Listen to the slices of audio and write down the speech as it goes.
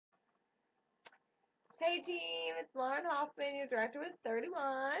Hey team, it's Lauren Hoffman, your director with 31,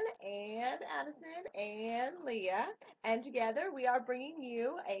 and Addison and Leah. And together we are bringing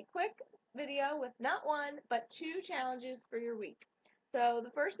you a quick video with not one, but two challenges for your week. So the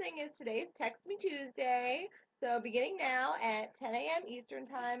first thing is today's Text Me Tuesday. So beginning now at 10 a.m. Eastern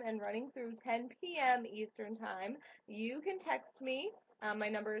Time and running through 10 p.m. Eastern Time, you can text me. My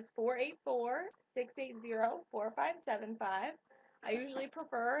number is 484-680-4575. I usually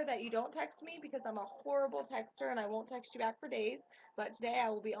prefer that you don't text me because I'm a horrible texter and I won't text you back for days. But today I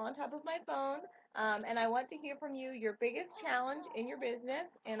will be on top of my phone, and I want to hear from you your biggest challenge in your business,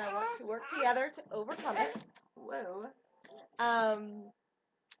 and I want to work together to overcome it. Whoa. Um,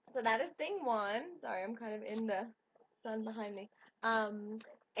 so that is thing one. Sorry, I'm kind of in the sun behind me. Um,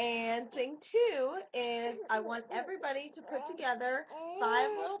 and thing two is I want everybody to put together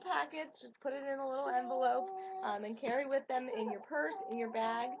 5 little packets. Just put it in a little envelope and carry with them in your purse, in your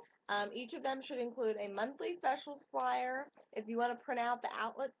bag. Each of them should include a monthly specials flyer. If you want to print out the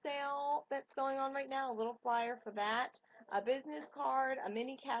outlet sale that's going on right now, a little flyer for that, a business card, a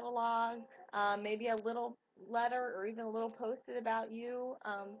mini catalog, maybe a little letter or even a little post-it about you,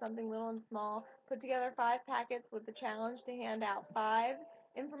 something little and small. Put together 5 packets with the challenge to hand out 5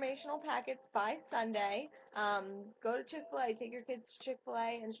 informational packets by Sunday. Go to Chick-fil-A, take your kids to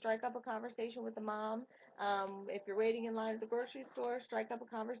Chick-fil-A and strike up a conversation with the mom. If you're waiting in line at the grocery store, strike up a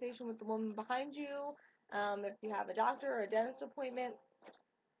conversation with the woman behind you. If you have a doctor or a dentist appointment,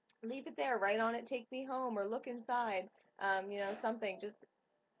 leave it there, write on it, take me home, or look inside. Something. Just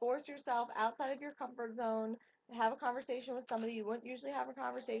force yourself outside of your comfort zone, have a conversation with somebody you wouldn't usually have a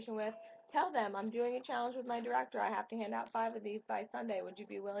conversation with. Tell them, I'm doing a challenge with my director. I have to hand out 5 of these by Sunday. Would you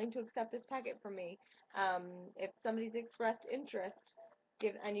be willing to accept this packet from me? If somebody's expressed interest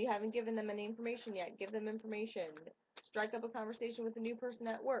and you haven't given them any information yet, give them information. Strike up a conversation with a new person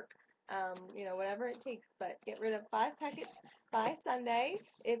at work. Whatever it takes, but get rid of 5 packets by Sunday.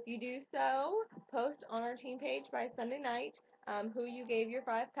 If you do so, post on our team page by Sunday night who you gave your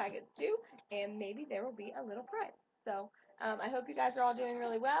 5 packets to, and maybe there will be a little prize. So I hope you guys are all doing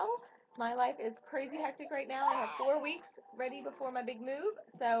really well. My life is crazy hectic right now. I have 4 weeks ready before my big move,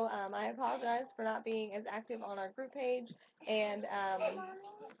 so I apologize for not being as active on our group page and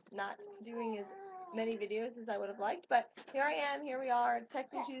not doing as many videos as I would have liked, but here I am, here we are, it's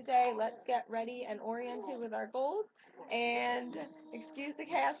Text Me Tuesday. Let's get ready and oriented with our goals, and excuse the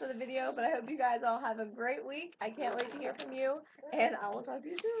chaos of the video, but I hope you guys all have a great week. I can't wait to hear from you, and I will talk to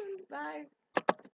you soon. Bye.